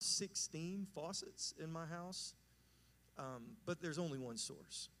16 faucets in my house, but there's only one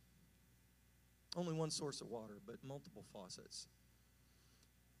source. Only one source of water, but multiple faucets.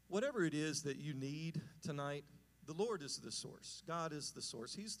 Whatever it is that you need tonight, the Lord is the source. God is the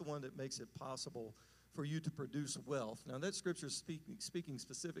source. He's the one that makes it possible for you to produce wealth. Now, that scripture is speaking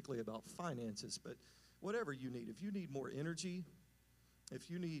specifically about finances, but whatever you need, if you need more energy, if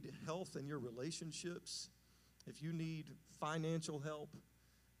you need health in your relationships, if you need financial help,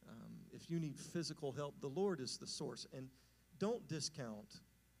 if you need physical help, the Lord is the source. And don't discount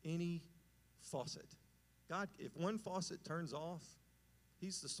any faucet. God, if one faucet turns off,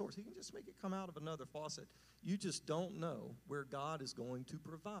 He's the source. He can just make it come out of another faucet. You just don't know where God is going to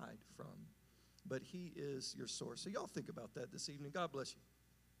provide from. But He is your source. So y'all think about that this evening. God bless you.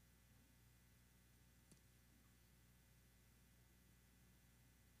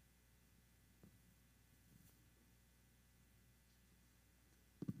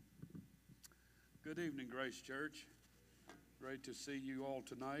 Good evening, Grace Church. Great to see you all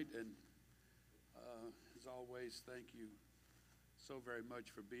tonight. And as always, thank you so very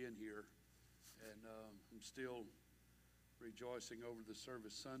much for being here. And I'm still rejoicing over the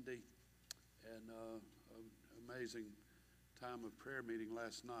service Sunday and an amazing time of prayer meeting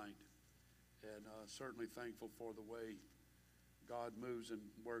last night. And certainly thankful for the way God moves and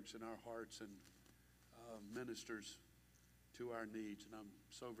works in our hearts and ministers to our needs. And I'm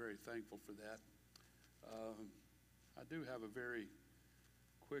so very thankful for that. I do have a very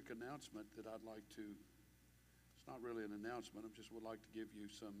quick announcement that I'd like to, it's not really an announcement, I just would like to give you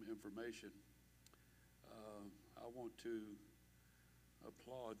some information. I want to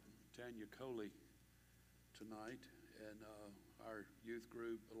applaud Tanya Coley tonight and our youth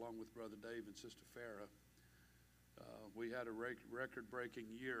group, along with Brother Dave and Sister Farah. We had a record-breaking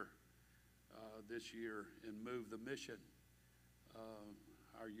year this year in Move the Mission.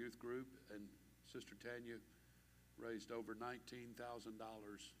 Our youth group and Sister Tanya raised over $19,000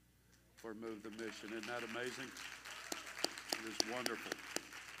 for Move the Mission. Isn't that amazing? It is wonderful.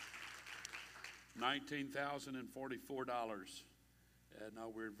 $19,044. And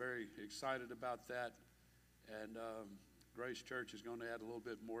we're very excited about that. And Grace Church is going to add a little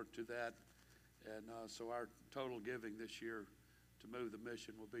bit more to that. And so our total giving this year to Move the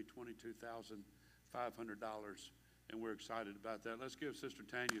Mission will be $22,500. And we're excited about that. Let's give Sister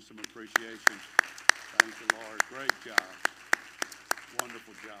Tanya some appreciation. Thank you, Lord. Great job.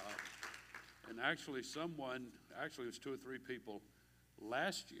 Wonderful job. And actually it was 2 or 3 people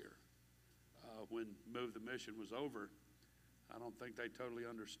last year when Move the Mission was over. I don't think they totally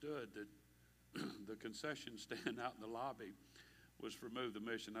understood that the concession stand out in the lobby was for Move the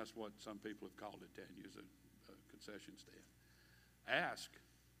Mission. That's what some people have called it, Tanya, is a concession stand. Ask,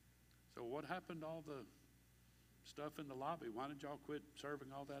 so what happened to all the stuff in the lobby? Why did y'all quit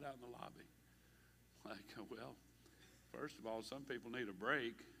serving all that out in the lobby? Like, well, first of all, some people need a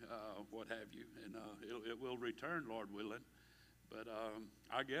break, what have you, and it will return, Lord willing. But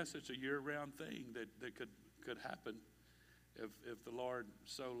I guess it's a year-round thing that could happen if the Lord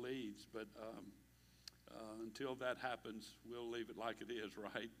so leads. But until that happens, we'll leave it like it is,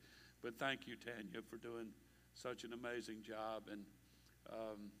 right? But thank you, Tanya, for doing such an amazing job. And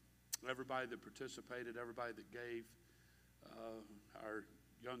everybody that participated, everybody that gave, our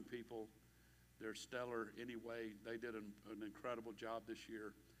young people, they're stellar anyway. They did an incredible job this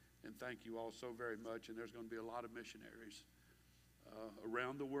year. And thank you all so very much. And there's going to be a lot of missionaries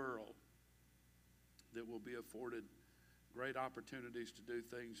around the world that will be afforded great opportunities to do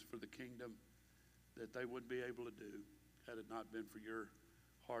things for the kingdom that they wouldn't be able to do had it not been for your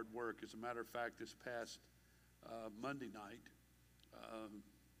hard work. As a matter of fact, this past Monday night,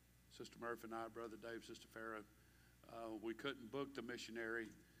 Sister Murphy and I, Brother Dave, Sister Farah, we couldn't book the missionary,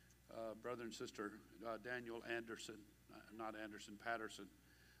 Brother and Sister Daniel Anderson, Patterson.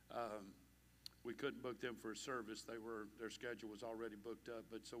 We couldn't book them for a service. Their schedule was already booked up.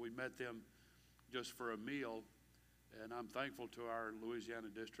 But so we met them just for a meal. And I'm thankful to our Louisiana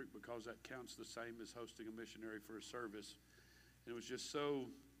district because that counts the same as hosting a missionary for a service. And it was just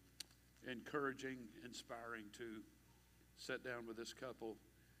so encouraging, inspiring to sit down with this couple.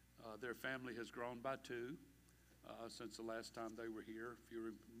 Their family has grown by 2 since the last time they were here. If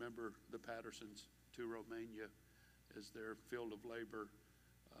you remember, the Pattersons to Romania as their field of labor.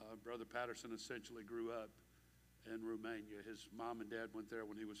 Brother Patterson essentially grew up in Romania. His mom and dad went there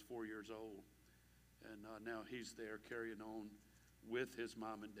when he was 4 years old. And now he's there carrying on with his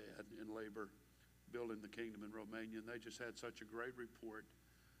mom and dad in labor, building the kingdom in Romania. And they just had such a great report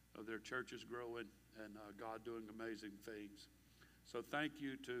of their churches growing and God doing amazing things. So thank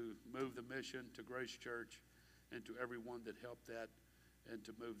you to Move the Mission, to Grace Church, and to everyone that helped that. and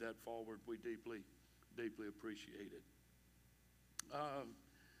to move that forward. We deeply, deeply appreciate it.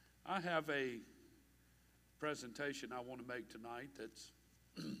 I have a presentation I want to make tonight that's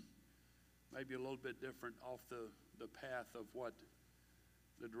maybe a little bit different off the path of what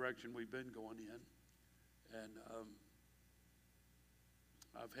the direction we've been going in. And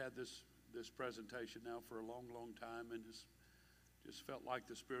I've had this presentation now for a long, long time, and just felt like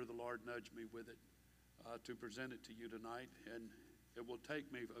the Spirit of the Lord nudged me with it to present it to you tonight. And it will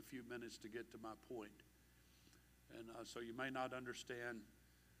take me a few minutes to get to my point. And so you may not understand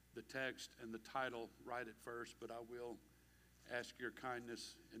the text and the title right at first, but I will ask your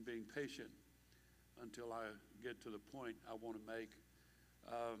kindness in being patient until I get to the point I want to make.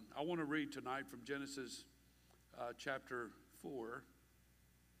 I want to read tonight from Genesis chapter 4,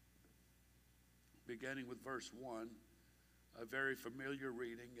 beginning with verse 1, a very familiar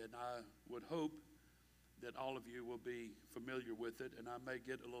reading, and I would hope that all of you will be familiar with it, and I may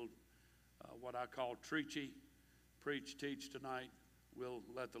get a little what I call preach, teach tonight. We'll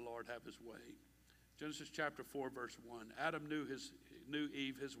let the Lord have his way. Genesis chapter 4, verse 1. Adam knew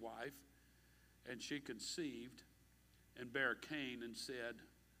Eve, his wife, and she conceived and bare Cain and said,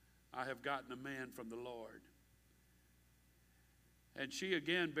 I have gotten a man from the Lord. And she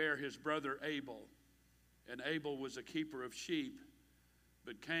again bare his brother Abel, and Abel was a keeper of sheep,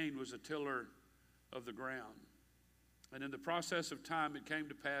 but Cain was a tiller of the ground. And in the process of time it came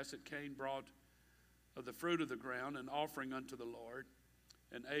to pass that Cain brought of the fruit of the ground an offering unto the Lord,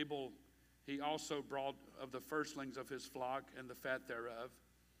 and Abel he also brought of the firstlings of his flock and the fat thereof.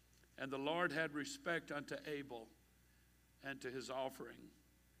 And the Lord had respect unto Abel and to his offering,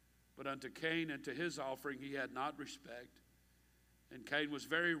 but unto Cain and to his offering he had not respect. And Cain was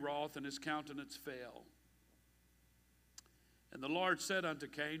very wroth, and his countenance fell. And the Lord said unto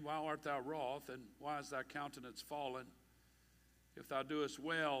Cain, Why art thou wroth, and why is thy countenance fallen? If thou doest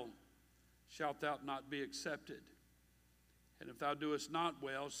well, shalt thou not be accepted? And if thou doest not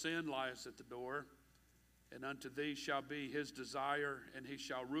well, sin lieth at the door, and unto thee shall be his desire, and he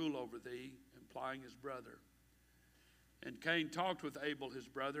shall rule over thee, implying his brother. And Cain talked with Abel his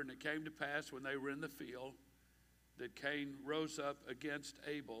brother, and it came to pass when they were in the field that Cain rose up against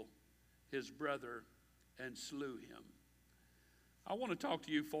Abel his brother and slew him. I want to talk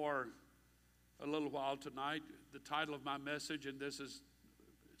to you for a little while tonight. The title of my message, and it's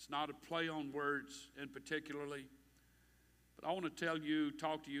not a play on words in particularly, but I want to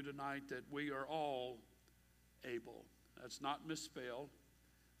talk to you tonight that we are all able. That's not misspelled.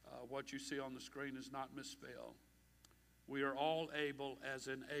 What you see on the screen is not misspelled. We are all able, as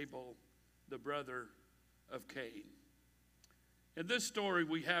in Abel, the brother of Cain. In this story,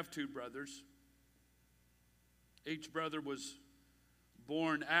 we have two brothers. Each brother was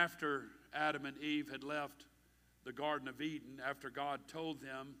born after Adam and Eve had left the Garden of Eden, after God told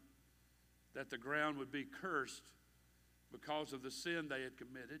them that the ground would be cursed because of the sin they had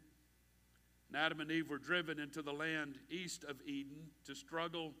committed. And Adam and Eve were driven into the land east of Eden to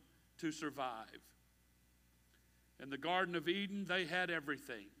struggle to survive. In the Garden of Eden, they had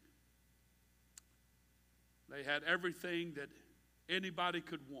everything. They had everything that anybody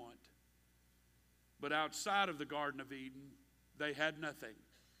could want. But outside of the Garden of Eden, they had nothing.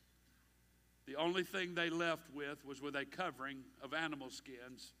 The only thing they left with a covering of animal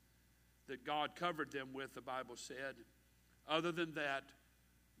skins that God covered them with, the Bible said. Other than that,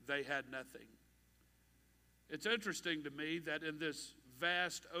 they had nothing. It's interesting to me that in this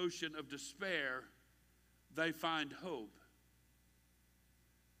vast ocean of despair, they find hope.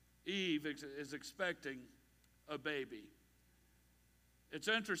 Eve is expecting a baby. It's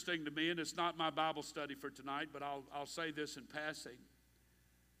interesting to me, and it's not my Bible study for tonight, but I'll say this in passing,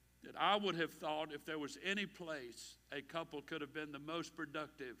 that I would have thought if there was any place a couple could have been the most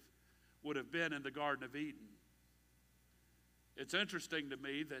productive, would have been in the Garden of Eden. It's interesting to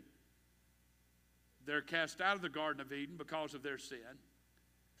me that they're cast out of the Garden of Eden because of their sin.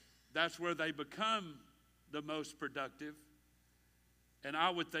 That's where they become the most productive. And I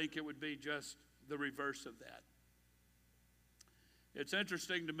would think it would be just the reverse of that. It's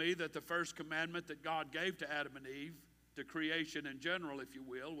interesting to me that the first commandment that God gave to Adam and Eve, to creation in general, if you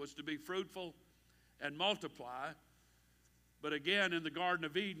will, was to be fruitful and multiply. But again, in the Garden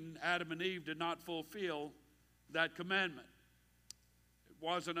of Eden, Adam and Eve did not fulfill that commandment. It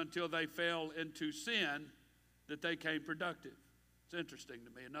wasn't until they fell into sin that they became productive. It's interesting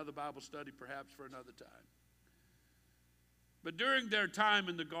to me. Another Bible study perhaps for another time. But during their time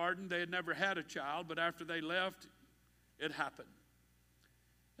in the garden, they had never had a child, but after they left, it happened.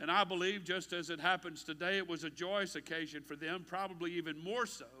 And I believe, just as it happens today, it was a joyous occasion for them, probably even more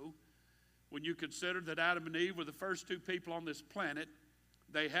so when you consider that Adam and Eve were the first two people on this planet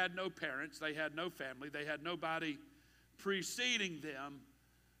They had no parents. They had no family. They had nobody preceding them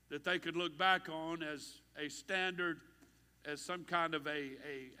that they could look back on as a standard, as some kind of a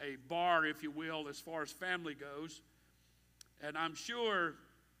bar, if you will, as far as family goes. And I'm sure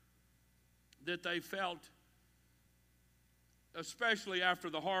that they felt, especially after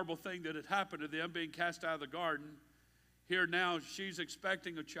the horrible thing that had happened to them, being cast out of the garden, here now she's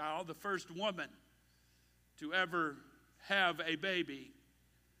expecting a child, the first woman to ever have a baby.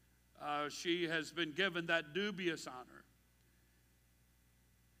 She has been given that dubious honor.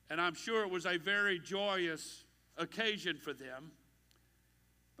 And I'm sure it was a very joyous occasion for them.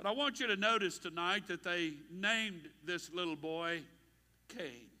 But I want you to notice tonight that they named this little boy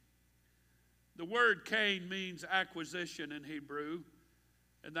Cain. The word Cain means acquisition in Hebrew.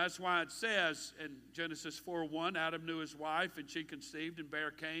 And that's why it says in Genesis 4:1, Adam knew his wife, and she conceived and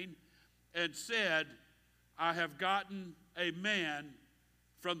bare Cain, and said, I have gotten a man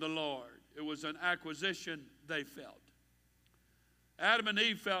from the Lord. It was an acquisition they felt. Adam and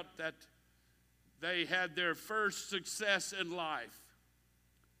Eve felt that they had their first success in life,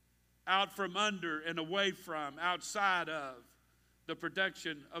 out from under and away from, outside of the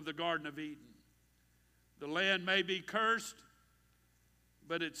protection of the Garden of Eden. The land may be cursed,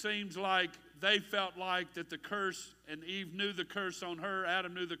 but it seems like they felt like that the curse, and Eve knew the curse on her,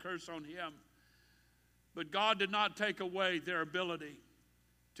 Adam knew the curse on him. But God did not take away their ability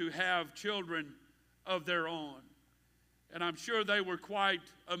to have children of their own. And I'm sure they were quite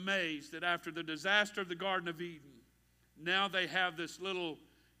amazed that after the disaster of the Garden of Eden, now they have this little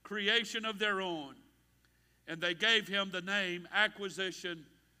creation of their own. And they gave him the name acquisition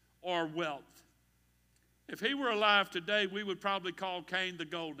or wealth. If he were alive today, we would probably call Cain the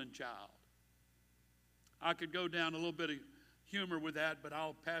golden child. I could go down a little bit of humor with that, but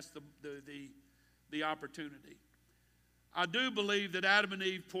I'll pass the opportunity. I do believe that Adam and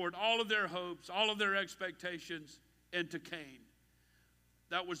Eve poured all of their hopes, all of their expectations into Cain.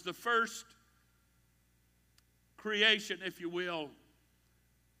 That was the first creation, if you will,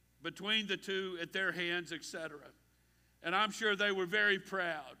 between the two at their hands, etc. And I'm sure they were very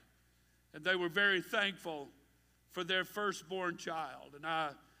proud and they were very thankful for their firstborn child. And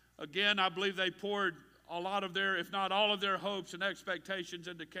I believe they poured a lot of their, if not all of their hopes and expectations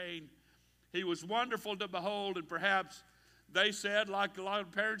into Cain. He was wonderful to behold, and perhaps they said, like a lot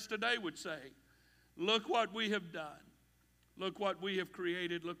of parents today would say, look what we have done. Look what we have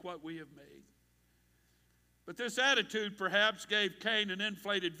created. Look what we have made. But this attitude perhaps gave Cain an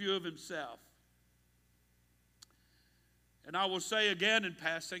inflated view of himself. And I will say again in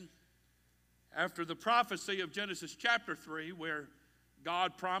passing, after the prophecy of Genesis chapter 3, where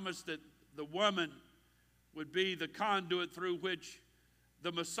God promised that the woman would be the conduit through which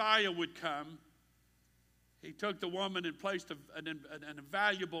the Messiah would come, he took the woman and placed an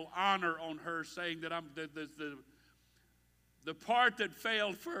invaluable honor on her, saying that the part that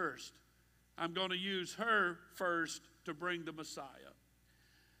failed first, I'm going to use her first to bring the Messiah.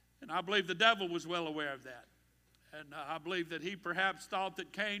 And I believe the devil was well aware of that. And I believe that he perhaps thought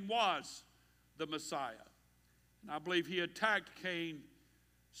that Cain was the Messiah. And I believe he attacked Cain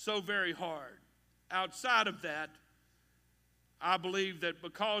so very hard. Outside of that, I believe that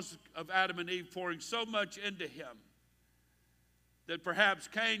because of Adam and Eve pouring so much into him, that perhaps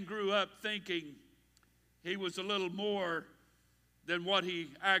Cain grew up thinking he was a little more than what he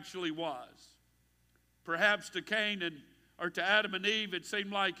actually was. Perhaps to Cain or to Adam and Eve, it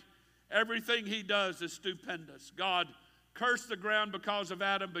seemed like everything he does is stupendous. God cursed the ground because of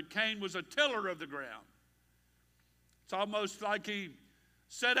Adam, but Cain was a tiller of the ground. It's almost like he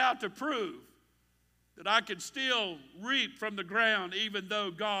set out to prove that I could still reap from the ground even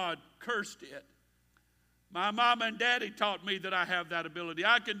though God cursed it. My mom and daddy taught me that I have that ability.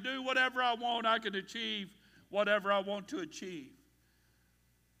 I can do whatever I want. I can achieve whatever I want to achieve.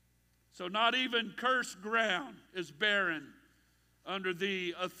 So not even cursed ground is barren under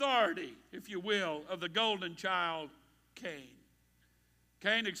the authority, if you will, of the golden child, Cain.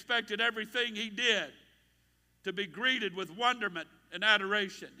 Cain expected everything he did to be greeted with wonderment and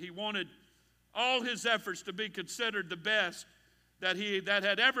adoration. He wanted all his efforts to be considered the best that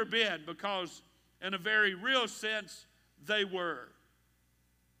had ever been, because in a very real sense, they were.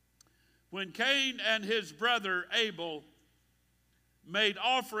 When Cain and his brother Abel made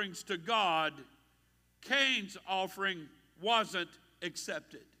offerings to God, Cain's offering wasn't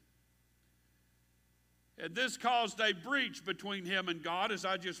accepted. And this caused a breach between him and God, as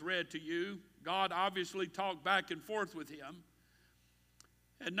I just read to you. God obviously talked back and forth with him.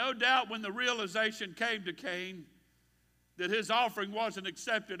 And no doubt when the realization came to Cain that his offering wasn't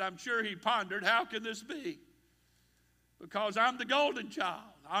accepted, I'm sure he pondered, how can this be? because I'm the golden child.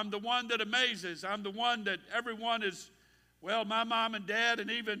 I'm the one that amazes. I'm the one that everyone is, well, my mom and dad and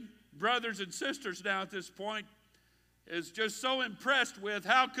even brothers and sisters now at this point is just so impressed with.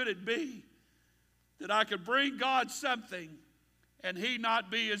 How could it be that I could bring God something and he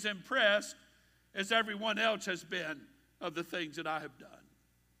not be as impressed as everyone else has been of the things that I have done?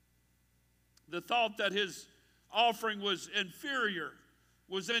 The thought that his offering was inferior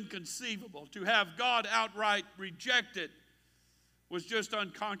was inconceivable. To have God outright reject it was just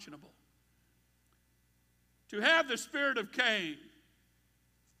unconscionable. To have the spirit of Cain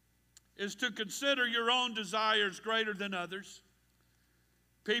is to consider your own desires greater than others.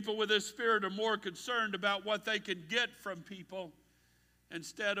 People with this spirit are more concerned about what they can get from people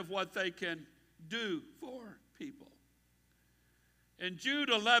instead of what they can do for people. In Jude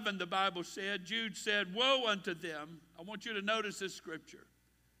 11, the Bible said, Jude said, "Woe unto them." I want you to notice this scripture,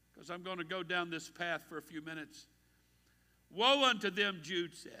 because I'm going to go down this path for a few minutes. "Woe unto them,"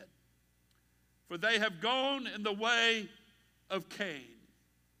 Jude said, "for they have gone in the way of Cain,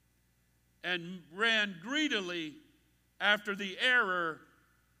 and ran greedily after the error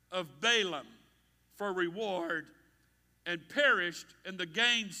of Balaam for reward, and perished in the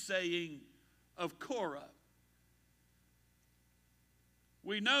gainsaying of Korah."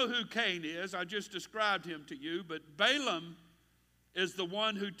 We know who Cain is. I just described him to you. But Balaam is the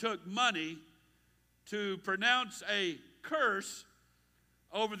one who took money to pronounce a curse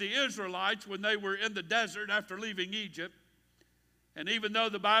over the Israelites when they were in the desert after leaving Egypt. And even though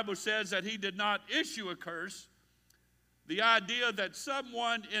the Bible says that he did not issue a curse, the idea that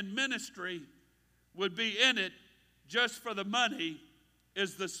someone in ministry would be in it just for the money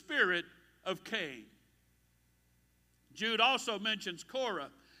is the spirit of Cain. Jude also mentions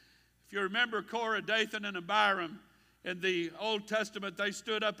Korah. If you remember Korah, Dathan, and Abiram in the Old Testament, they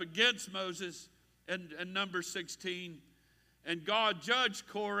stood up against Moses in Numbers 16. And God judged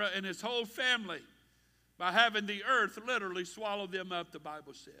Korah and his whole family by having the earth literally swallow them up, the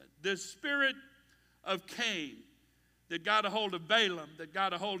Bible said. This spirit of Cain that got a hold of Balaam, that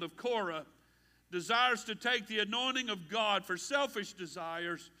got a hold of Korah, desires to take the anointing of God for selfish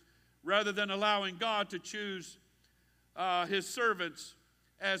desires rather than allowing God to choose his servants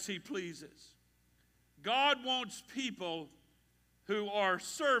as he pleases. God wants people who are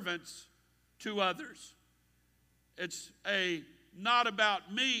servants to others. It's a not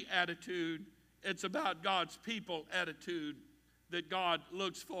about me attitude, it's about God's people attitude that God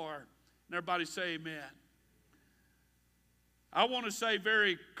looks for. And everybody say amen. I want to say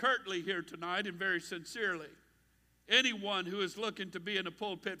very curtly here tonight and very sincerely, anyone who is looking to be in a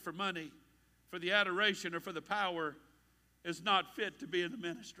pulpit for money, for the adoration, or for the power is not fit to be in the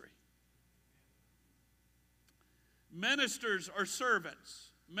ministry. Ministers are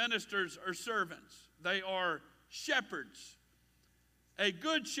servants. Ministers are servants. They are shepherds. A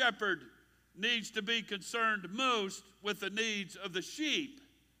good shepherd needs to be concerned most with the needs of the sheep,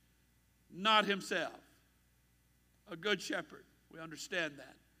 not himself. A good shepherd, we understand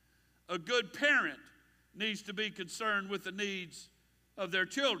that. A good parent needs to be concerned with the needs of their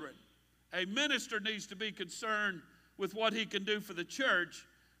children. A minister needs to be concerned with what he can do for the church,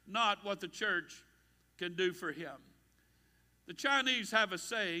 not what the church can do for him. The Chinese have a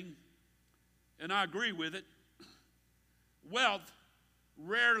saying, and I agree with it: wealth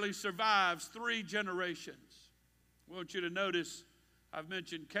rarely survives 3 generations. I want you to notice I've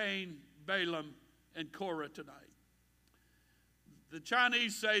mentioned Cain, Balaam, and Korah tonight. The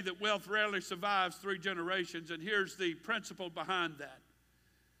Chinese say that wealth rarely survives 3 generations, and here's the principle behind that.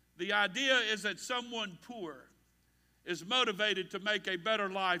 The idea is that someone poor is motivated to make a better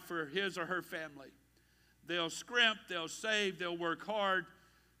life for his or her family. They'll scrimp, they'll save, they'll work hard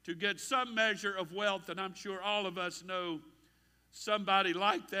to get some measure of wealth, and I'm sure all of us know somebody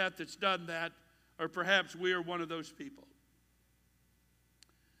like that that's done that, or perhaps we are one of those people.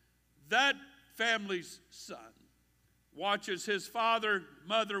 That family's son watches his father,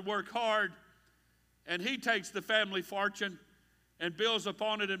 mother work hard, and he takes the family fortune and builds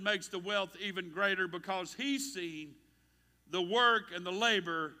upon it and makes the wealth even greater because he's seen the work and the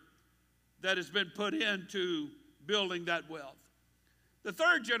labor that has been put into building that wealth. The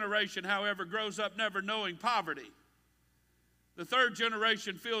 3rd generation, however, grows up never knowing poverty. The 3rd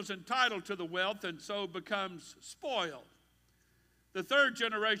generation feels entitled to the wealth and so becomes spoiled. The 3rd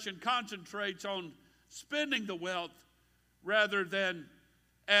generation concentrates on spending the wealth rather than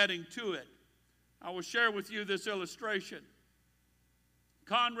adding to it. I will share with you this illustration.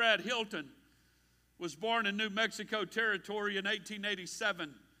 Conrad Hilton was born in New Mexico Territory in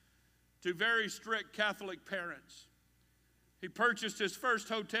 1887 to very strict Catholic parents. He purchased his first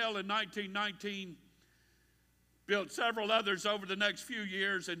hotel in 1919 built several others over the next few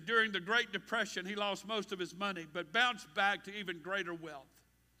years, and during the Great Depression, he lost most of his money, but bounced back to even greater wealth.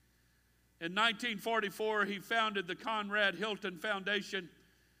 In 1944, he founded the Conrad Hilton Foundation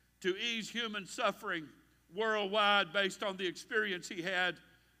to ease human suffering worldwide based on the experience he had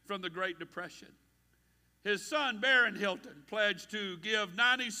from the Great Depression. His son, Baron Hilton, pledged to give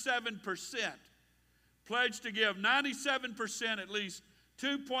 97%, at least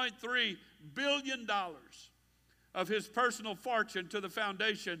 $2.3 billion of his personal fortune to the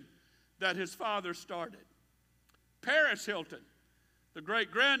foundation that his father started. Paris Hilton, the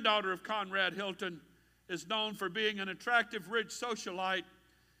great-granddaughter of Conrad Hilton, is known for being an attractive, rich socialite,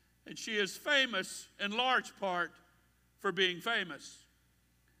 and she is famous in large part for being famous.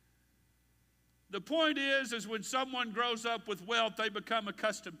 The point is when someone grows up with wealth, they become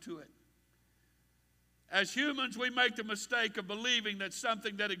accustomed to it. As humans, we make the mistake of believing that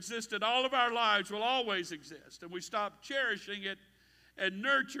something that existed all of our lives will always exist, and we stop cherishing it and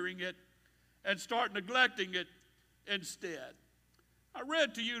nurturing it and start neglecting it instead. I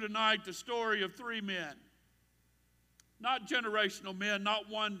read to you tonight the story of three men, not generational men,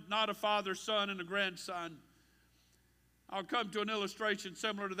 not a father, son, and a grandson. I'll come to an illustration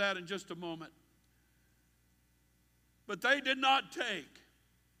similar to that in just a moment. But they did not take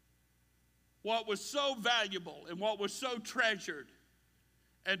what was so valuable and what was so treasured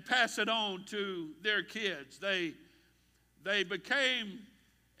and pass it on to their kids. They became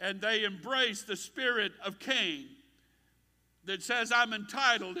and they embraced the spirit of Cain that says, I'm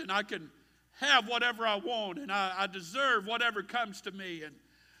entitled and I can have whatever I want and I deserve whatever comes to me, and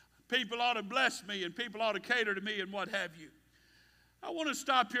people ought to bless me and people ought to cater to me and what have you. I want to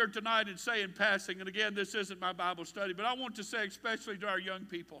stop here tonight and say in passing, and again, this isn't my Bible study, but I want to say especially to our young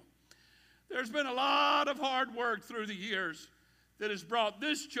people, there's been a lot of hard work through the years that has brought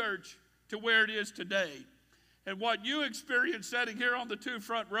this church to where it is today. And what you experience sitting here on the two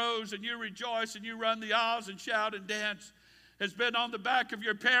front rows, and you rejoice and you run the aisles and shout and dance, has been on the back of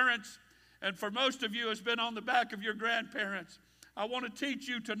your parents, and for most of you has been on the back of your grandparents. I want to teach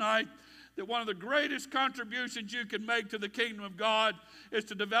you tonight that one of the greatest contributions you can make to the kingdom of God is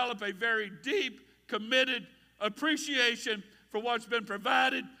to develop a very deep, committed appreciation for what's been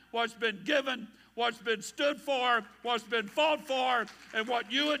provided, what's been given, what's been stood for, what's been fought for, and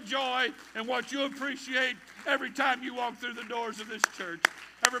what you enjoy and what you appreciate every time you walk through the doors of this church.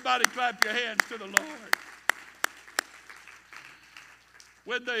 Everybody clap your hands to the Lord.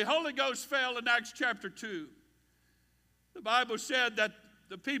 When the Holy Ghost fell in Acts chapter 2, the Bible said that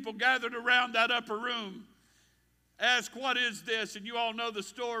the people gathered around that upper room asked, what is this? And you all know the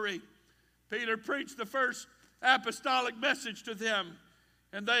story. Peter preached the first apostolic message to them,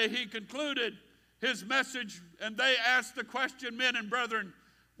 and he concluded his message, and they asked the question, men and brethren,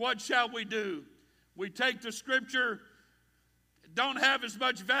 what shall we do? We take the scripture, don't have as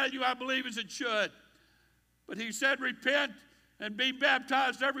much value, I believe, as it should. But he said, repent and be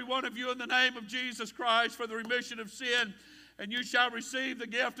baptized, every one of you, in the name of Jesus Christ for the remission of sin, and you shall receive the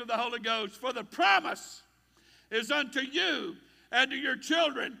gift of the Holy Ghost. For the promise is unto you and to your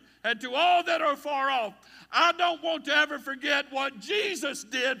children and to all that are far off. I don't want to ever forget what Jesus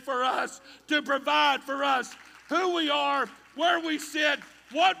did for us to provide for us who we are, where we sit,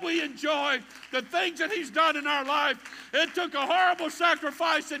 what we enjoy, the things that he's done in our life. It took a horrible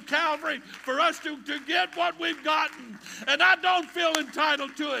sacrifice at Calvary for us to get what we've gotten. And I don't feel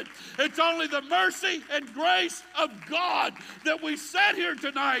entitled to it. It's only the mercy and grace of God that we sit here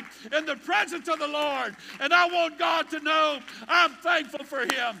tonight in the presence of the Lord. And I want God to know I'm thankful for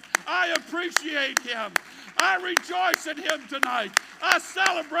him. I appreciate him. I rejoice in him tonight. I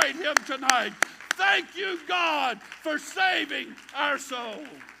celebrate him tonight. Thank you, God, for saving our soul.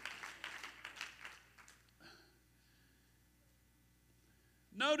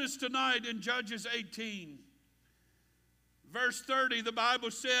 Notice tonight in Judges 18, verse 30, the Bible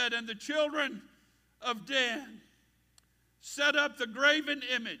said, and the children of Dan set up the graven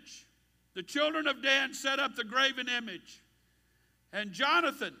image. The children of Dan set up the graven image. And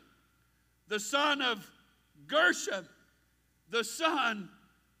Jonathan, the son of Gershom, the son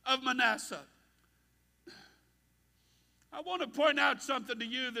of Manasseh. I want to point out something to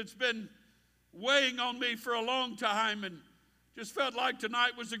you that's been weighing on me for a long time and just felt like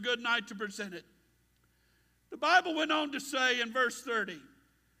tonight was a good night to present it. The Bible went on to say in verse 30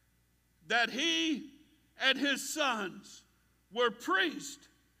 that he and his sons were priests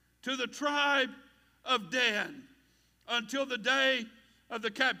to the tribe of Dan until the day of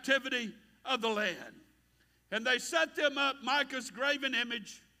the captivity of the land. And they set them up Micah's graven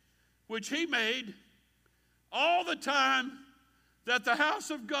image, which he made, all the time that the house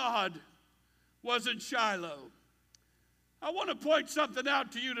of God was in Shiloh. I want to point something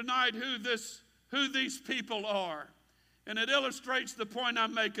out to you tonight, who these people are. And it illustrates the point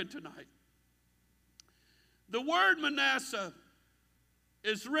I'm making tonight. The word Manasseh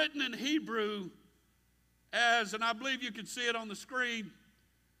is written in Hebrew as, and I believe you can see it on the screen,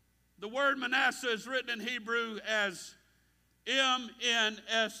 the word Manasseh is written in Hebrew as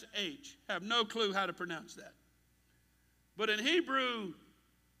M-N-S-H. Have no clue how to pronounce that. But in Hebrew,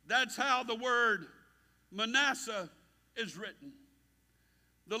 that's how the word Manasseh is written.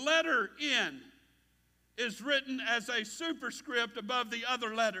 The letter N is written as a superscript above the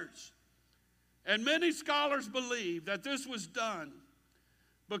other letters. And many scholars believe that this was done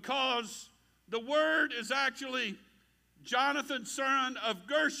because the word is actually Jonathan, son of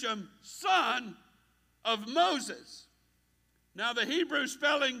Gershom, son of Moses. Now the Hebrew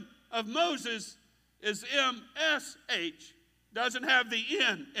spelling of Moses is M-S-H, doesn't have the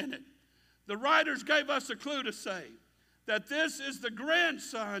N in it. The writers gave us a clue to say that this is the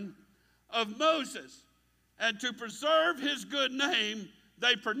grandson of Moses. And to preserve his good name,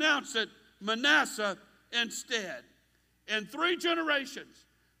 they pronounce it Manasseh instead. In 3 generations,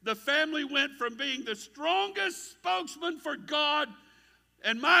 the family went from being the strongest spokesman for God,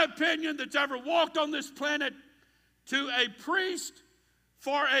 in my opinion, that's ever walked on this planet, to a priest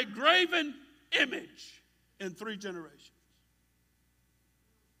for a graven image in 3 generations.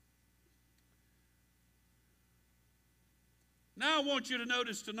 Now I want you to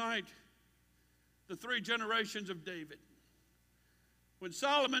notice tonight the 3 generations of David. When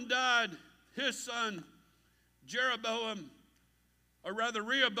Solomon died, his son Rehoboam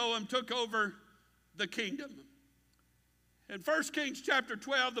took over the kingdom. In 1 Kings chapter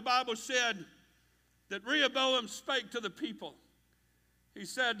 12, the Bible said that Rehoboam spake to the people. He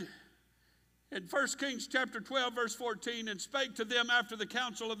said in 1 Kings chapter 12, verse 14, and spake to them after the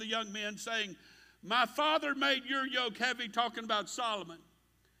counsel of the young men, saying, my father made your yoke heavy, talking about Solomon,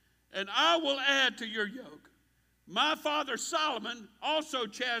 and I will add to your yoke. My father Solomon also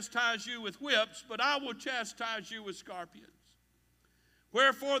chastised you with whips, but I will chastise you with scorpions.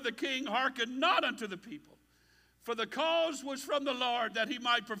 Wherefore the king hearkened not unto the people, for the cause was from the Lord, that he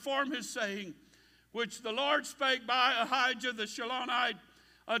might perform his saying, which the Lord spake by Ahijah the Shilonite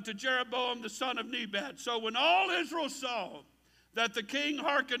unto Jeroboam the son of Nebat. So when all Israel saw that the king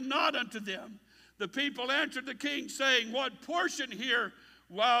hearkened not unto them, the people answered the king, saying, what portion here,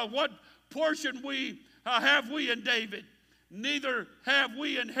 what portion have we in David? Neither have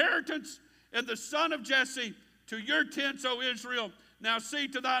we inheritance in the son of Jesse. To your tents, O Israel. Now see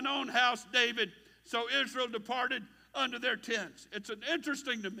to thine own house, David. So Israel departed unto their tents. It's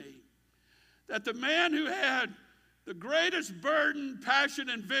interesting to me that the man who had the greatest burden, passion,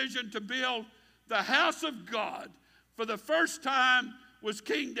 and vision to build the house of God for the first time was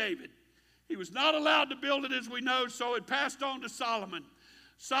King David. He was not allowed to build it, as we know, so it passed on to Solomon.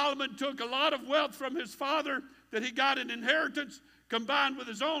 Solomon took a lot of wealth from his father that he got in inheritance, combined with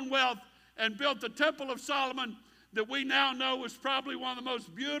his own wealth, and built the Temple of Solomon that we now know was probably one of the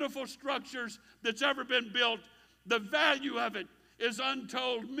most beautiful structures that's ever been built. The value of it is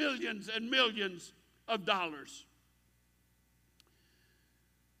untold millions and millions of dollars.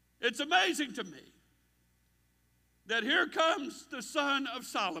 It's amazing to me that here comes the son of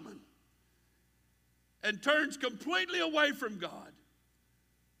Solomon and turns completely away from God,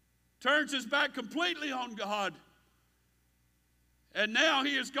 turns his back completely on God, and now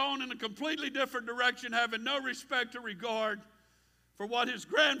he has gone in a completely different direction, having no respect or regard for what his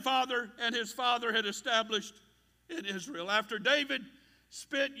grandfather and his father had established in Israel. After David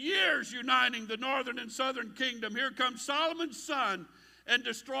spent years uniting the northern and southern kingdom, here comes Solomon's son and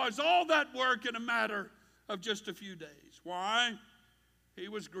destroys all that work in a matter of just a few days. Why? He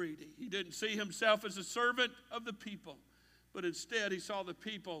was greedy. He didn't see himself as a servant of the people, but instead he saw the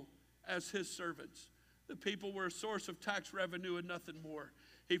people as his servants. The people were a source of tax revenue and nothing more.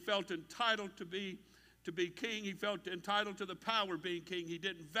 He felt entitled to be king. He felt entitled to the power of being king. He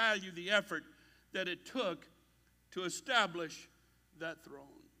didn't value the effort that it took to establish that throne.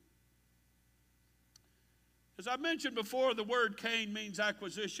 As I mentioned before, the word Cain means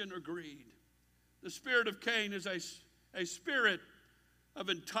acquisition or greed. The spirit of Cain is a spirit of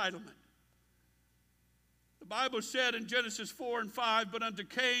entitlement. The Bible said in Genesis 4 and 5, but unto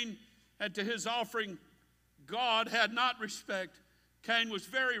Cain and to his offering God had not respect. Cain was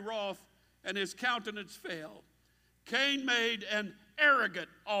very wroth, and his countenance fell. Cain made an arrogant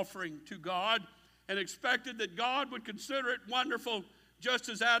offering to God and expected that God would consider it wonderful, just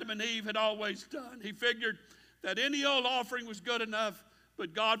as Adam and Eve had always done. He figured that any old offering was good enough,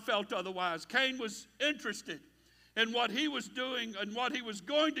 but God felt otherwise. Cain was interested in what he was doing and what he was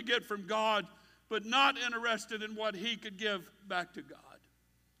going to get from God, but not interested in what he could give back to God.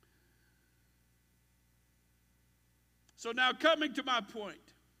 So now coming to my point,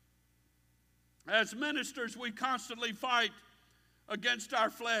 as ministers, we constantly fight against our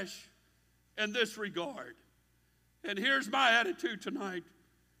flesh in this regard. And here's my attitude tonight,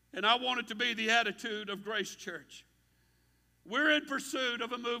 and I want it to be the attitude of Grace Church. We're in pursuit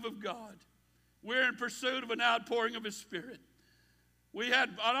of a move of God. We're in pursuit of an outpouring of His Spirit. We had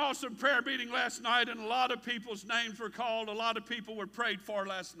an awesome prayer meeting last night, and a lot of people's names were called. A lot of people were prayed for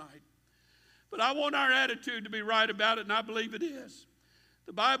last night. But I want our attitude to be right about it, and I believe it is.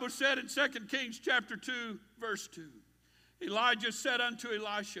 The Bible said in 2 Kings chapter 2, verse 2, Elijah said unto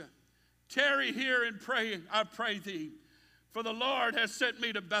Elisha, tarry here and pray, I pray thee, for the Lord has sent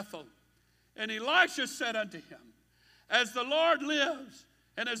me to Bethel. And Elisha said unto him, as the Lord lives,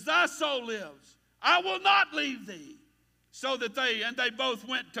 and as thy soul lives, I will not leave thee. So that they both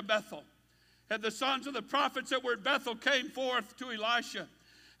went to Bethel. And the sons of the prophets that were at Bethel came forth to Elisha,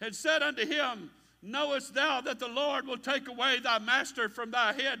 and said unto him, knowest thou that the Lord will take away thy master from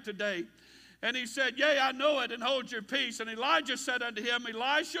thy head today? And he said, yea, I know it, and hold your peace. And Elijah said unto him,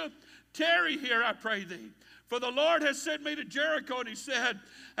 Elisha, tarry here, I pray thee. For the Lord has sent me to Jericho. And he said,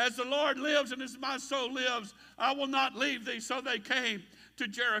 as the Lord lives and as my soul lives, I will not leave thee. So they came to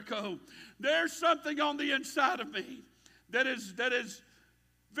Jericho. There's something on the inside of me that is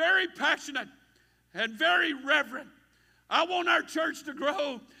very passionate and very reverent. I want our church to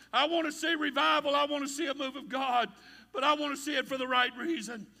grow. I want to see revival. I want to see a move of God. But I want to see it for the right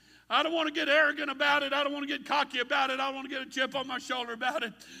reason. I don't want to get arrogant about it. I don't want to get cocky about it. I don't want to get a chip on my shoulder about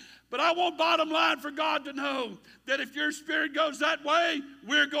it. But I want bottom line for God to know that if your spirit goes that way,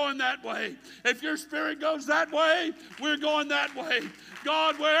 we're going that way. If your spirit goes that way, we're going that way.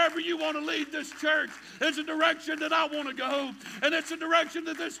 God, wherever you want to lead this church is a direction that I want to go. And it's a direction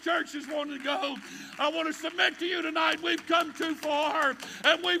that this church is wanting to go. I want to submit to you tonight. We've come too far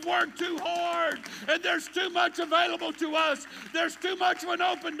and we've worked too hard. And there's too much available to us. There's too much of an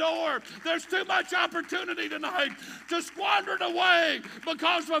open door. There's too much opportunity tonight to squander it away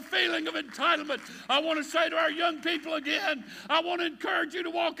because of a feeling of entitlement. I want to say to our young people again, I want to encourage you to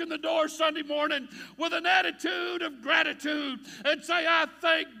walk in the door Sunday morning with an attitude of gratitude and say, I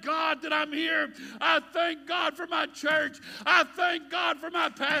thank God that I'm here. I thank God for my church. I thank God for my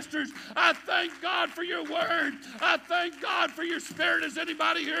pastors. I thank God for your word. I thank God for your spirit. Is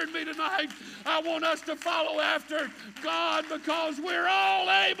anybody hearing me tonight? I want us to follow after God because we're all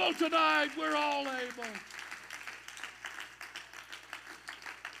able tonight. We're all able.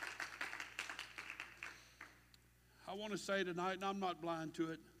 I want to say tonight, and I'm not blind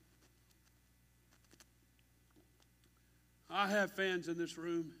to it, I have fans in this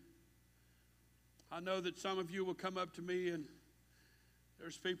room. I know that some of you will come up to me, and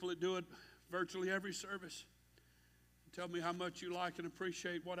there's people that do it virtually every service, and tell me how much you like and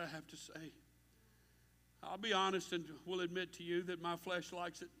appreciate what I have to say. I'll be honest and will admit to you that my flesh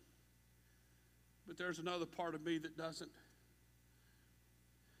likes it, but there's another part of me that doesn't.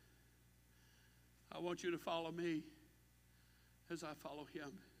 I want you to follow me as I follow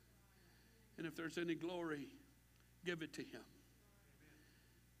Him. And if there's any glory, give it to Him.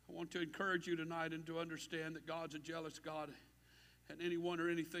 I want to encourage you tonight and to understand that God's a jealous God, and anyone or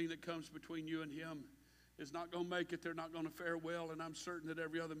anything that comes between you and Him is not going to make it. They're not going to fare well, and I'm certain that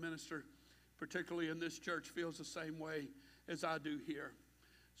every other minister, particularly in this church, feels the same way as I do here.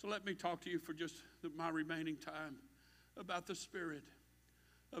 So let me talk to you for just my remaining time about the spirit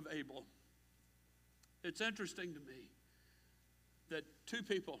of Abel. It's interesting to me that two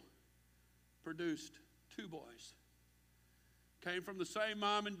people produced two boys. Came from the same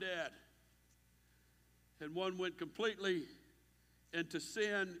mom and dad. And one went completely into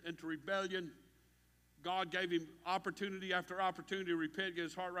sin, into rebellion. God gave him opportunity after opportunity to repent, get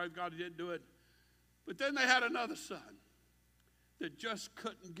his heart right with God. He didn't do it. But then they had another son that just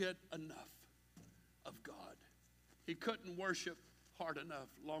couldn't get enough of God. He couldn't worship hard enough,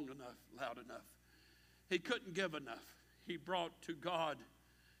 long enough, loud enough. He couldn't give enough. He brought to God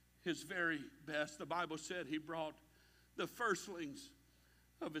his very best. The Bible said he brought the firstlings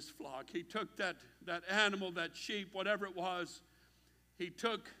of his flock. He took that animal, that sheep, whatever it was. He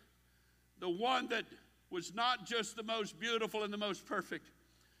took the one that was not just the most beautiful and the most perfect,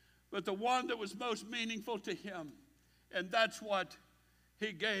 but the one that was most meaningful to him. And that's what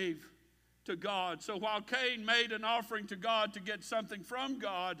he gave to God. So while Cain made an offering to God to get something from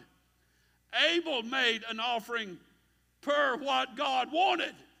God, Abel made an offering per what God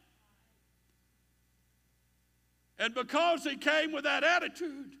wanted. And because he came with that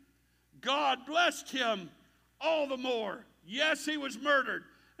attitude, God blessed him all the more. Yes, he was murdered.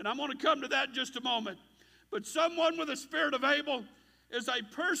 And I'm going to come to that in just a moment. But someone with a spirit of Abel is a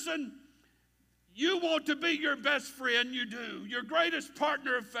person you want to be your best friend, you do. Your greatest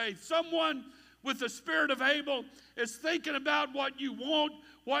partner of faith. Someone with the spirit of Abel is thinking about what you want,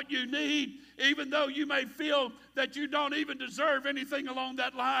 what you need, even though you may feel that you don't even deserve anything along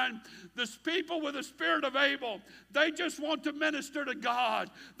that line. The people with the spirit of Abel, they just want to minister to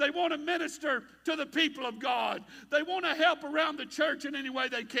God. They want to minister to the people of God. They want to help around the church in any way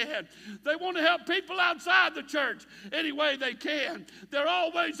they can. They want to help people outside the church any way they can. They're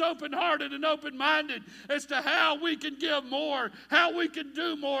always open-hearted and open-minded as to how we can give more, how we can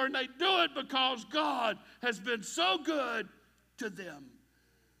do more, and they do it because God has been so good to them.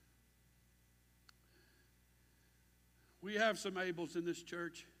 We have some Abels in this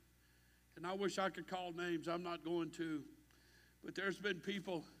church, and I wish I could call names. I'm not going to. But there's been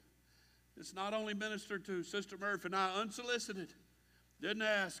people that's not only ministered to Sister Murphy and I unsolicited, didn't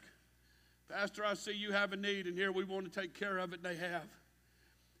ask. Pastor, I see you have a need, and here we want to take care of it, and they have.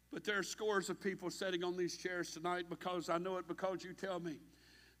 But there are scores of people sitting on these chairs tonight because I know it because you tell me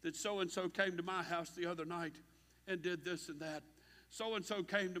that so-and-so came to my house the other night and did this and that. So-and-so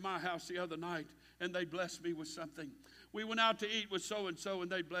came to my house the other night, and they blessed me with something. We went out to eat with so-and-so,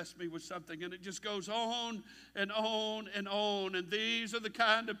 and they blessed me with something. And it just goes on and on and on. And these are the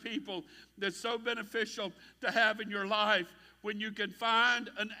kind of people that's so beneficial to have in your life when you can find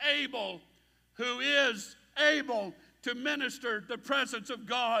an Abel who is able to minister the presence of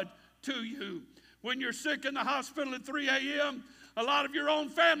God to you. When you're sick in the hospital at 3 a.m., a lot of your own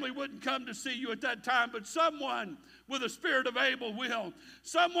family wouldn't come to see you at that time, but someone with a spirit of Abel will.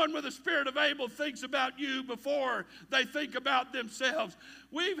 Someone with a spirit of Abel thinks about you before they think about themselves.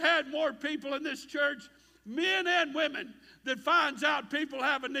 We've had more people in this church, men and women, that finds out people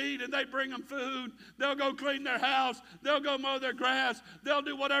have a need and they bring them food. They'll go clean their house. They'll go mow their grass. They'll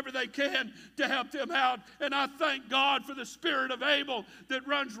do whatever they can to help them out. And I thank God for the spirit of Abel that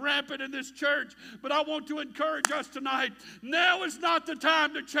runs rampant in this church. But I want to encourage us tonight. Now is not the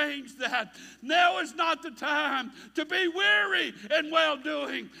time to change that. Now is not the time to be weary in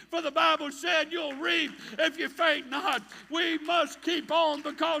well-doing. For the Bible said you'll reap if you faint not. We must keep on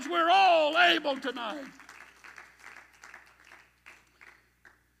because we're all able tonight.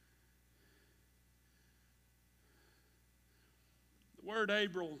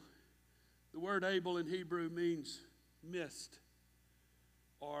 The word Abel in Hebrew means mist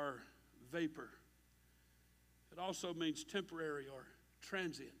or vapor. It also means temporary or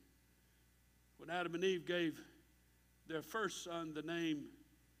transient. When Adam and Eve gave their first son the name,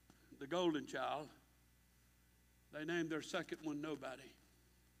 the golden child, they named their second one nobody.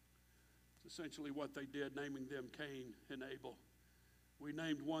 It's essentially what they did, naming them Cain and Abel. We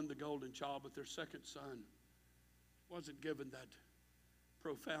named one the golden child, but their second son wasn't given that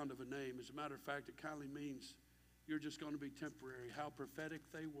profound of a name. As a matter of fact, it kindly means you're just going to be temporary. How prophetic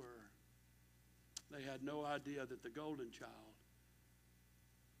they were. They had no idea that the golden child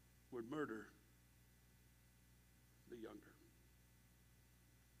would murder the younger.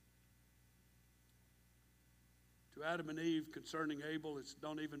 To Adam and Eve concerning Abel, it's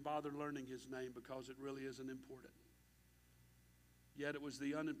don't even bother learning his name because it really isn't important. Yet it was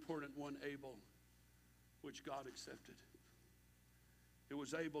the unimportant one, Abel, which God accepted. It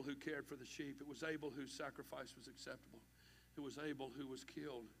was Abel who cared for the sheep. It was Abel whose sacrifice was acceptable. It was Abel who was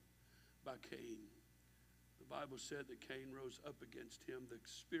killed by Cain. The Bible said that Cain rose up against him. The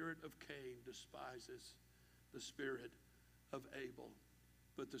spirit of Cain despises the spirit of Abel.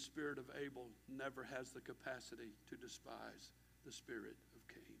 But the spirit of Abel never has the capacity to despise the spirit of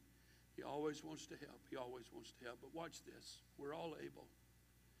Cain. He always wants to help. He always wants to help. But watch this. We're all able.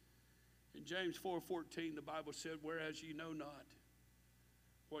 In James 4:14, the Bible said, whereas ye know not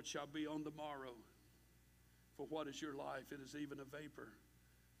what shall be on the morrow, for what is your life? It is even a vapor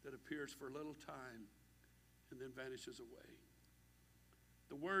that appears for a little time and then vanishes away.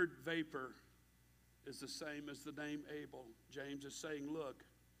 The word vapor is the same as the name Abel. James is saying, look,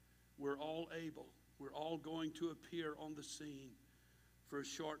 we're all able. We're all going to appear on the scene for a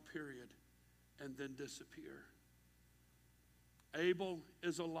short period and then disappear. Abel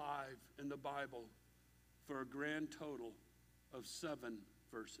is alive in the Bible for a grand total of 7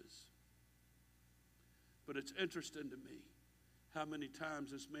 verses. But it's interesting to me how many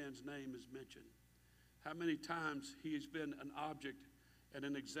times this man's name is mentioned. How many times he's been an object and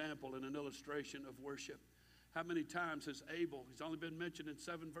an example and an illustration of worship. How many times has Abel, he's only been mentioned in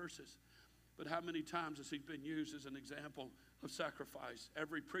 7 verses, but how many times has he been used as an example of sacrifice?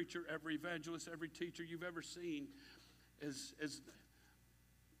 Every preacher, every evangelist, every teacher you've ever seen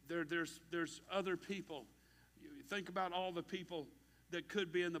there's other people. You think about all the people that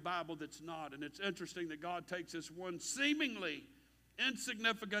could be in the Bible that's not. And it's interesting that God takes this one seemingly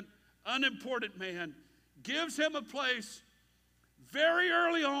insignificant, unimportant man, gives him a place very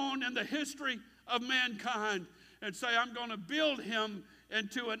early on in the history of mankind, and say, I'm going to build him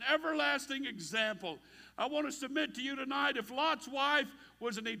into an everlasting example. I want to submit to you tonight, if Lot's wife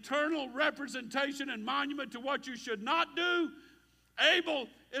was an eternal representation and monument to what you should not do, Abel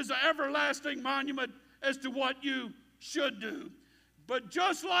is an everlasting monument as to what you should do. But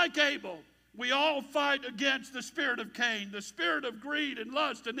just like Abel, we all fight against the spirit of Cain. The spirit of greed and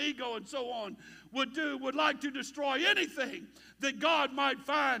lust and ego and so on would like to destroy anything that God might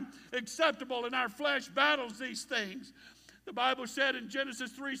find acceptable, and our flesh battles these things. The Bible said in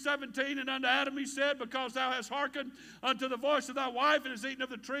Genesis 3:17, and unto Adam he said, because thou hast hearkened unto the voice of thy wife, and hast eaten of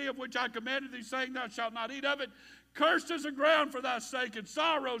the tree of which I commanded thee, saying, thou shalt not eat of it. Cursed is the ground for thy sake, and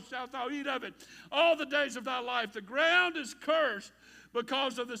sorrow shalt thou eat of it all the days of thy life. The ground is cursed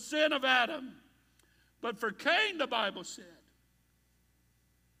because of the sin of Adam. But for Cain, the Bible said,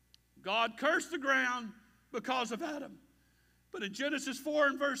 God cursed the ground because of Adam. But in Genesis 4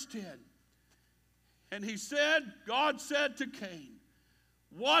 and verse 10, and he said, God said to Cain,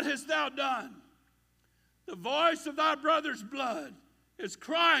 what hast thou done? The voice of thy brother's blood is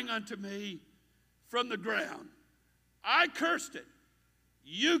crying unto me from the ground. I cursed it.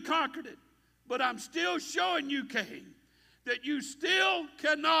 You conquered it. But I'm still showing you, Cain, that you still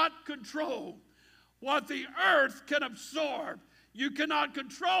cannot control what the earth can absorb. You cannot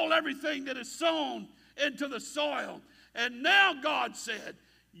control everything that is sown into the soil. And now God said,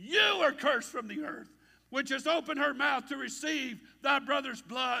 you are cursed from the earth, which has opened her mouth to receive thy brother's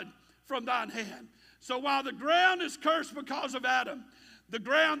blood from thine hand. So while the ground is cursed because of Adam, the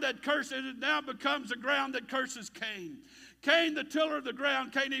ground that curses it now becomes the ground that curses Cain. Cain, the tiller of the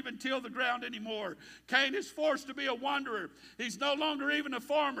ground, can't even till the ground anymore. Cain is forced to be a wanderer. He's no longer even a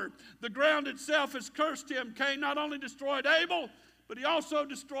farmer. The ground itself has cursed him. Cain not only destroyed Abel, but he also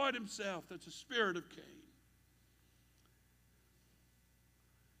destroyed himself. That's the spirit of Cain.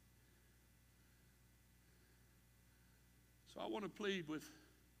 So I want to plead with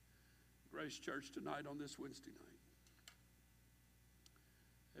Grace Church tonight on this Wednesday night.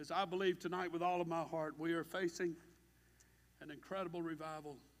 As I believe tonight with all of my heart, we are facing an incredible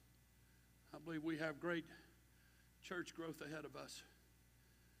revival. I believe we have great church growth ahead of us.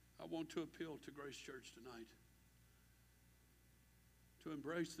 I want to appeal to Grace Church tonight to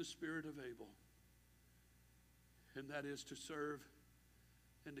embrace the spirit of Abel, and that is to serve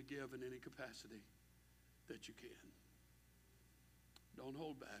and to give in any capacity that you can. Don't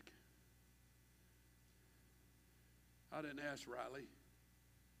hold back. I didn't ask Riley,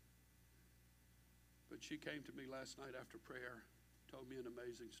 but she came to me last night after prayer, told me an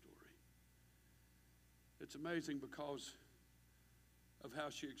amazing story. It's amazing because of how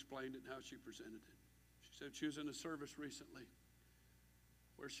she explained it and how she presented it. She said she was in a service recently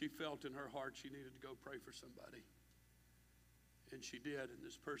where she felt in her heart she needed to go pray for somebody. And she did, and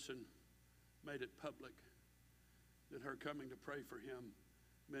this person made it public that her coming to pray for him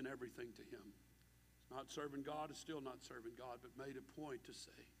meant everything to him. It's not serving God, it's still not serving God, but made a point to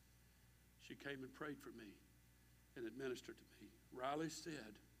say, she came and prayed for me, and it ministered to me. Riley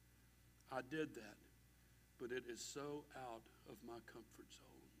said, I did that, but it is so out of my comfort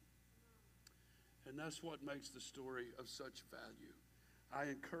zone. And that's what makes the story of such value. I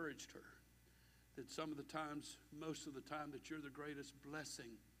encouraged her that some of the times, most of the time, that you're the greatest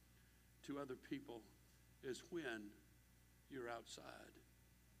blessing to other people is when you're outside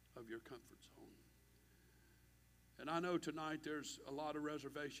of your comfort zone. And I know tonight there's a lot of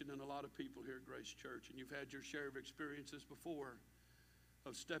reservation and a lot of people here at Grace Church, and you've had your share of experiences before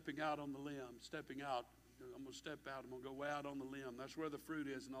of stepping out on the limb, stepping out. I'm going to step out. I'm going to go way out on the limb. That's where the fruit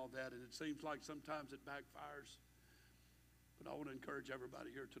is and all that, and it seems like sometimes it backfires. But I want to encourage everybody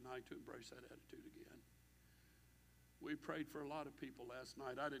here tonight to embrace that attitude again. We prayed for a lot of people last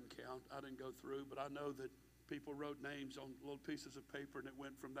night. I didn't count. I didn't go through, but I know that people wrote names on little pieces of paper, and it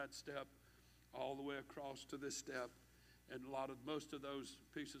went from that step all the way across to this step. And most of those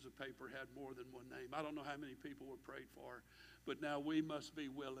pieces of paper had more than one name. I don't know how many people were prayed for, but now we must be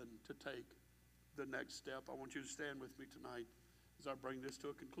willing to take the next step. I want you to stand with me tonight as I bring this to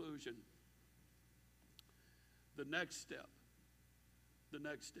a conclusion. The next step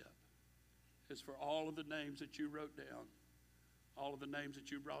is for all of the names that you wrote down, all of the names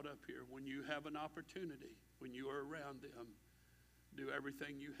that you brought up here. When you have an opportunity, when you are around them, do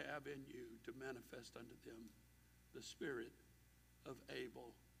everything you have in you to manifest unto them the spirit of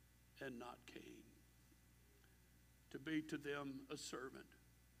Abel and not Cain. To be to them a servant.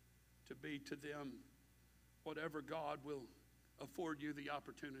 To be to them whatever God will afford you the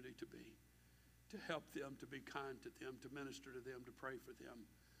opportunity to help them, to be kind to them, to minister to them, to pray for them,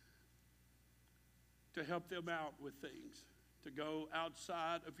 to help them out with things, to go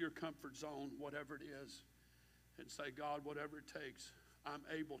outside of your comfort zone, whatever it is, and say, God, whatever it takes, I'm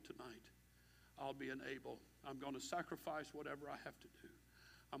able tonight. I'll be able. I'm going to sacrifice whatever I have to do.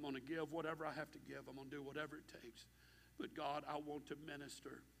 I'm going to give whatever I have to give. I'm going to do whatever it takes. But God, I want to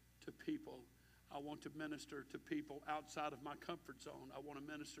minister to people. I want to minister to people outside of my comfort zone. I want to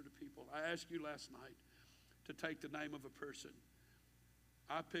minister to people. I asked you last night to take the name of a person.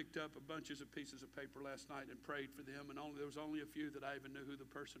 I picked up a bunches of pieces of paper last night and prayed for them, and there was only a few that I even knew who the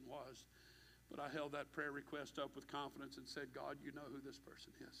person was. But I held that prayer request up with confidence and said, God, you know who this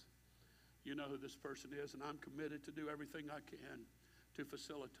person is. You know who this person is, and I'm committed to do everything I can to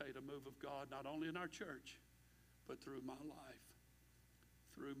facilitate a move of God, not only in our church, but through my life,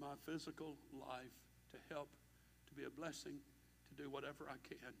 through my physical life, to help, to be a blessing, to do whatever I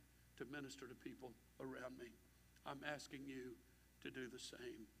can to minister to people around me. I'm asking you to do the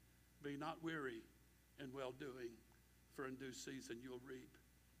same. Be not weary in well-doing, for in due season you'll reap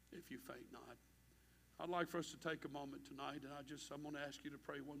if you faint not. I'd like for us to take a moment tonight, and I'm going to ask you to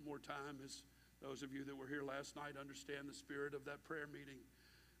pray one more time, as those of you that were here last night understand the spirit of that prayer meeting.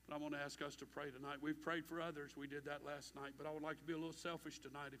 But I want to ask us to pray tonight. We've prayed for others. We did that last night, but I would like to be a little selfish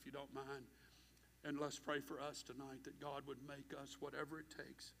tonight, if you don't mind. And let's pray for us tonight, that God would make us whatever it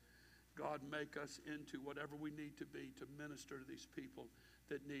takes. God, make us into whatever we need to be to minister to these people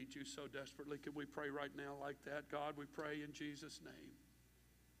that need you so desperately. Can we pray right now like that? God, we pray in Jesus' name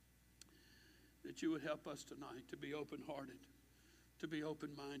that you would help us tonight to be open-hearted, to be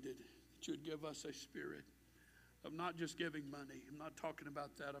open-minded, that you would give us a spirit of not just giving money. I'm not talking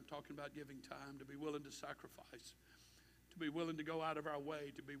about that. I'm talking about giving time, to be willing to sacrifice, to be willing to go out of our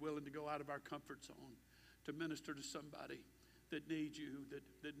way, to be willing to go out of our comfort zone, to minister to somebody that needs you,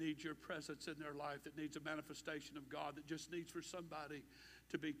 that needs your presence in their life, that needs a manifestation of God, that just needs for somebody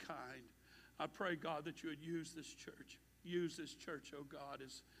to be kind. I pray, God, that you would use this church. Use this church, oh God,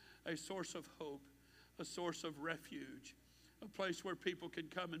 as a source of hope, a source of refuge, a place where people can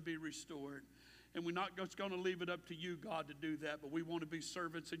come and be restored. And we're not just going to leave it up to you, God, to do that, but we want to be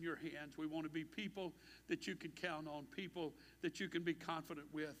servants in your hands. We want to be people that you can count on, people that you can be confident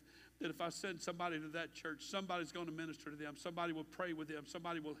with, that if I send somebody to that church, somebody's going to minister to them, somebody will pray with them,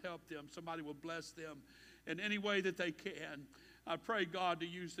 somebody will help them, somebody will bless them in any way that they can. I pray, God, to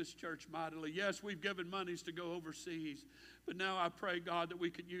use this church mightily. Yes, we've given monies to go overseas, but now I pray, God, that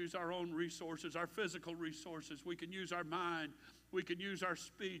we can use our own resources, our physical resources. We can use our mind. We can use our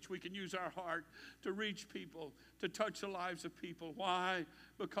speech. We can use our heart to reach people, to touch the lives of people. Why?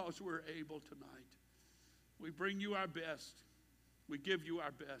 Because we're able tonight. We bring you our best. We give you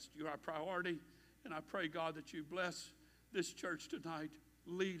our best. You're our priority. And I pray, God, that you bless this church tonight.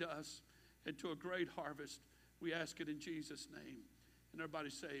 Lead us into a great harvest. We ask it in Jesus' name. And everybody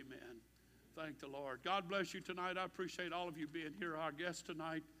say amen. Thank the Lord. God bless you tonight. I appreciate all of you being here, our guests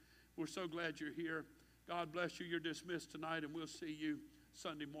tonight. We're so glad you're here. God bless you. You're dismissed tonight, and we'll see you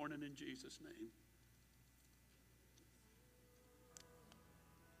Sunday morning in Jesus' name.